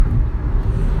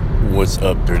What's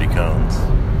up, Dirty Cones?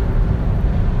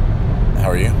 How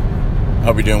are you?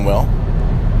 Hope you're doing well.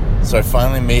 So I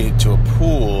finally made it to a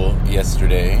pool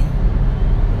yesterday,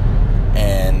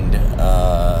 and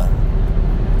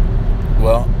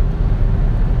well,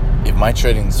 if my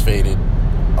treading's faded,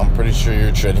 I'm pretty sure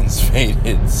your treading's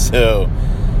faded. So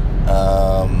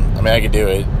I could do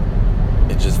it.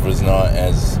 It just was not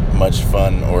as much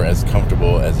fun or as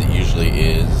comfortable as it usually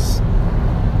is.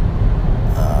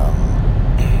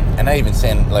 And I even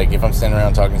stand, like, if I'm standing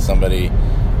around talking to somebody,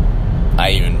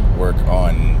 I even work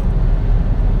on,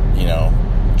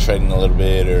 treading a little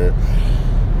bit, or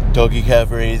doggy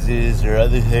calf raises, or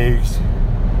other things.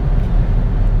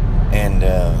 And,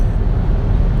 it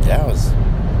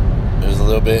was a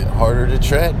little bit harder to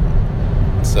tread.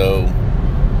 So,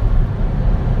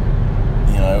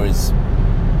 I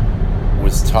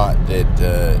was taught that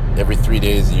every 3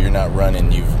 days you're not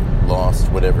running, you've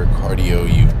lost whatever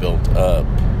cardio you've built up.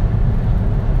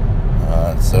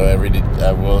 So I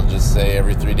will just say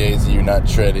every 3 days you're not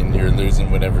treading, you're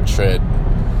losing whatever tread.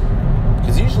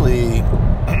 Because usually,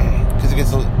 it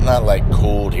gets not like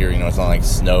cold here, it's not like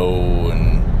snow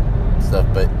and stuff,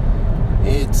 but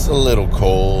it's a little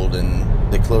cold, and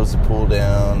they close the pool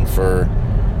down for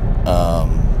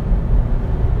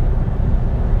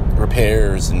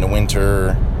repairs in the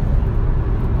winter,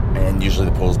 and usually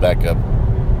the pool's back up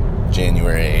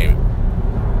January,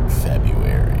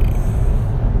 February.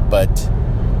 But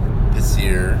this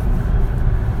year,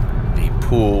 the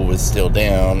pool was still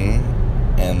down,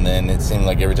 and then it seemed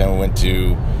like every time we went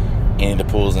to any of the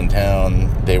pools in town,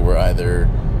 they were either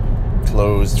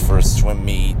closed for a swim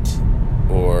meet,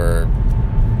 or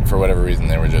for whatever reason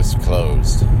they were just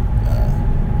closed.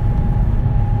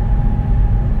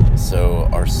 So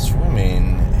our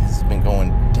swimming has been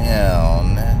going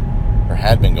down, or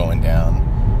had been going down,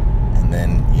 and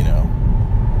then,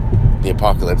 the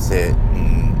apocalypse hit,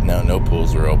 and now no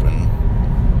pools are open.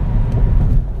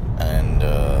 And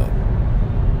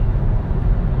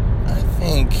I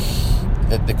think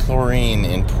that the chlorine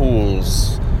in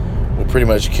pools will pretty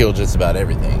much kill just about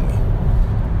everything.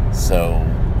 So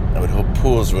I would hope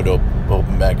pools would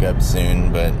open back up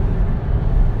soon, but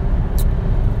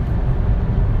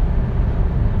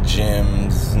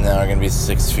gyms now are going to be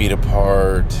 6 feet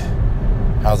apart.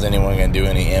 How's anyone going to do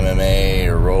any MMA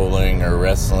or rolling or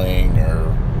wrestling,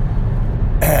 or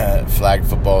flag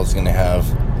football is going to have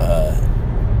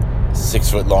 6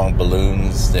 foot long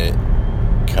balloons that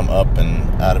come up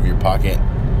and out of your pocket.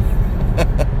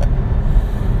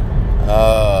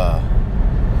 I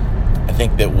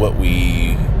think that what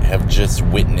we have just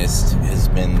witnessed has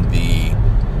been the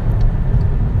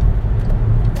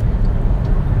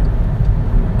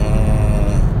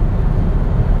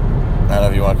I don't know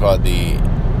if you want to call it the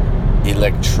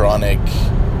electronic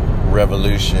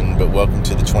revolution, but welcome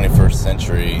to the 21st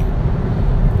century.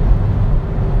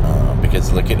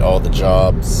 Because look at all the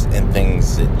jobs and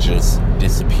things that just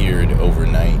disappeared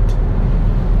overnight.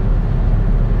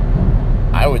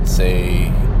 I would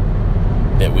say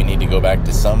that we need to go back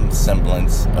to some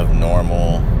semblance of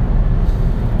normal,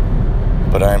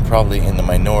 but I'm probably in the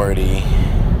minority.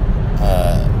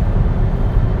 A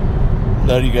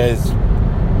lot of you guys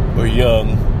were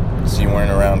young, so you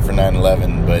weren't around for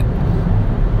 9/11, but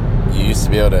you used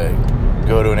to be able to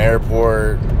go to an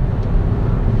airport.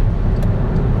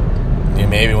 You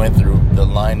maybe went through the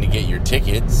line to get your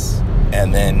tickets,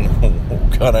 and then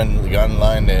got in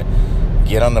line to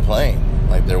get on the plane.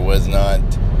 Like, there was not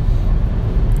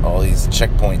all these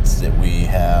checkpoints that we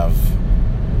have,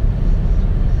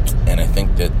 and I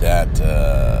think that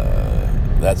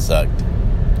sucked.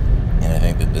 And I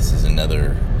think that this is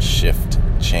another shift,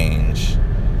 change,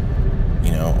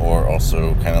 or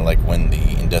also kind of like when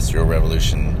the Industrial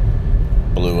Revolution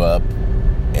blew up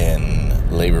and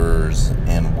laborers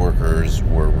and workers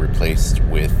were replaced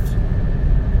with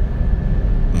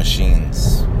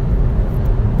machines.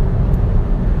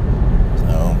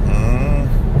 So,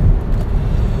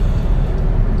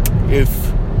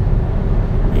 if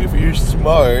you're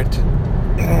smart,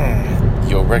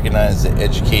 you'll recognize that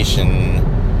education,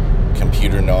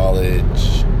 computer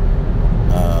knowledge,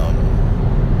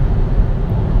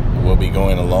 will be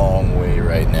going a long way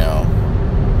right now.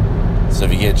 So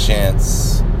if you get a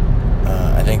chance,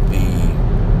 I think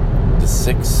the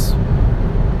 6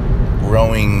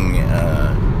 growing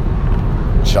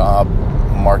job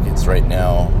markets right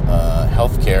now,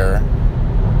 healthcare,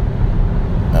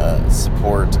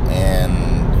 support, and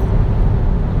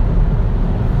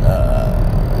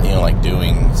like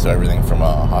doing, so everything from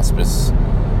a hospice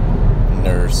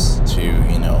nurse to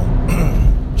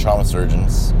trauma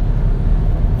surgeons,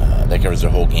 that covers their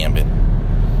whole gambit.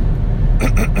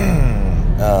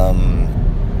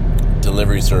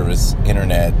 delivery service,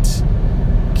 internet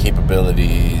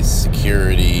capabilities,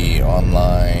 security,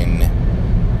 online,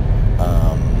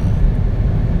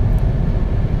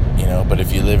 but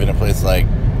if you live in a place like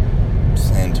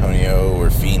San Antonio or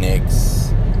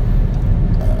Phoenix,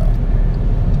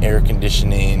 air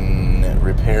conditioning,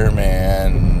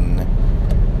 repairman,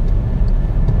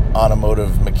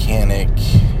 automotive mechanic,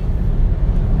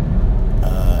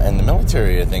 and the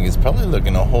military, I think, is probably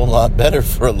looking a whole lot better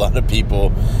for a lot of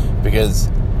people, because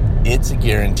it's a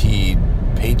guaranteed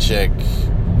paycheck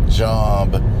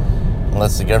job.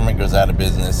 Unless the government goes out of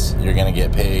business, you're going to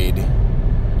get paid.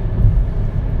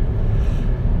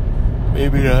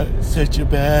 Maybe not such a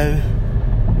bad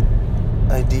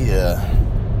idea.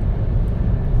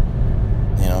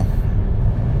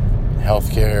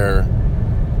 Healthcare,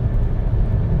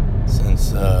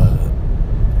 since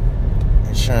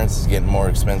insurance is getting more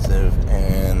expensive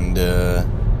and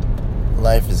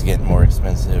life is getting more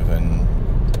expensive, and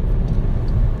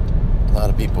a lot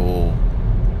of people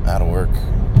out of work.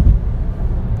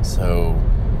 So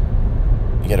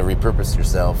you got to repurpose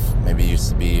yourself. Maybe you used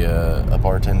to be a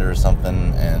bartender or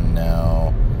something, and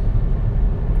now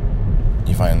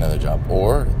you find another job.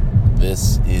 Or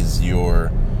this is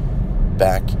your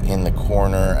back in the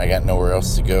corner. I got nowhere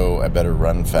else to go. I better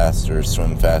run faster,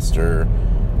 swim faster,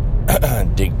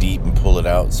 dig deep and pull it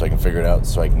out so I can figure it out,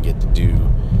 so I can get to do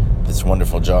this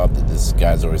wonderful job that this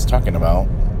guy's always talking about.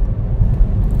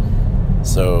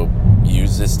 So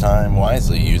use this time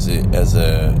wisely. Use it as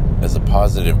a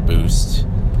positive boost,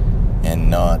 and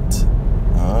not,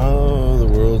 oh, the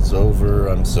world's over,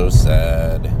 I'm so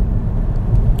sad.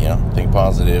 Think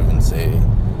positive and say,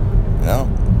 no,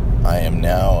 I am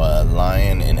now a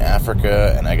lion in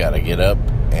Africa, and I gotta get up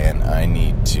and I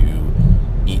need to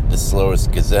eat the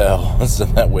slowest gazelle so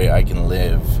that way I can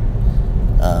live.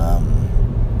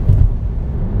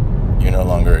 You're no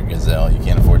longer a gazelle.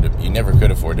 You never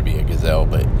could afford to be a gazelle,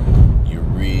 but you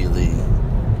really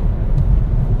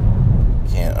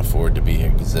can't afford to be a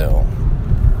gazelle.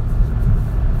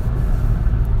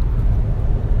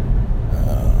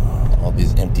 All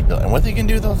these empty buildings. And what they can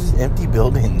do with all these empty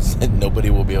buildings that nobody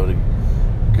will be able to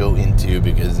go into,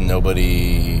 because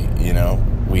nobody,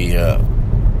 we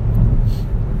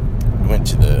went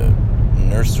to the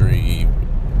nursery,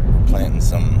 planting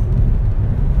some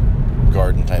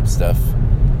garden type stuff,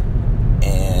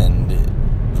 and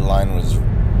the line was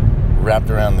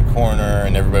wrapped around the corner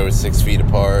and everybody was 6 feet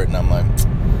apart, and I'm like,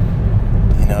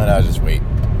 you know what, I'll just wait.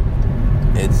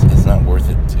 It's not worth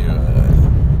it to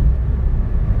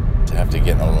have to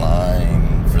get in a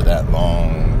line for that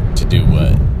long to do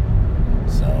what.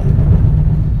 So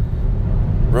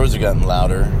roads have gotten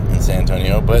louder in San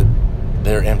Antonio, but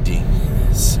they're empty,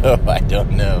 so I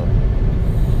don't know.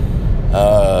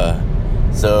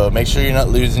 So make sure you're not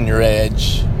losing your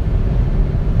edge.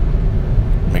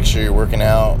 Make sure you're working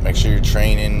out. Make sure you're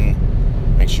training.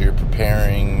 Make sure you're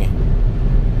preparing.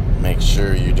 Make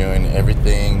sure you're doing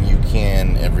everything you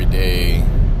can every day.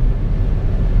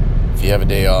 If you have a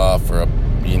day off or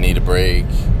you need a break,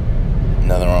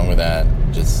 nothing wrong with that.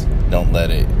 Just don't let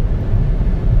it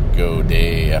go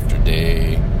day after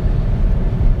day.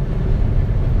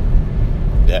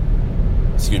 That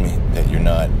you're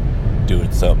not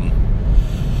doing something.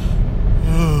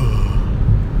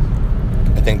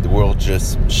 I think the world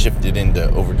just shifted into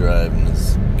overdrive and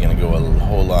is going to go a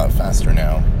whole lot faster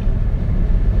now.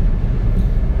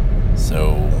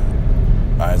 So,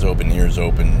 eyes open, ears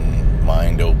open,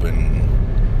 mind open.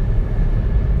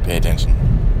 Pay attention.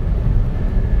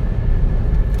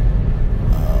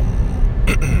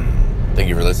 Thank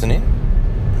you for listening.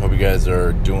 Hope you guys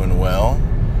are doing well.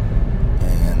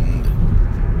 And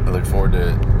I look forward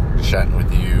to chatting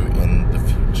with you in the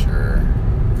future.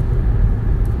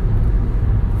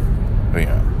 Oh,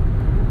 yeah.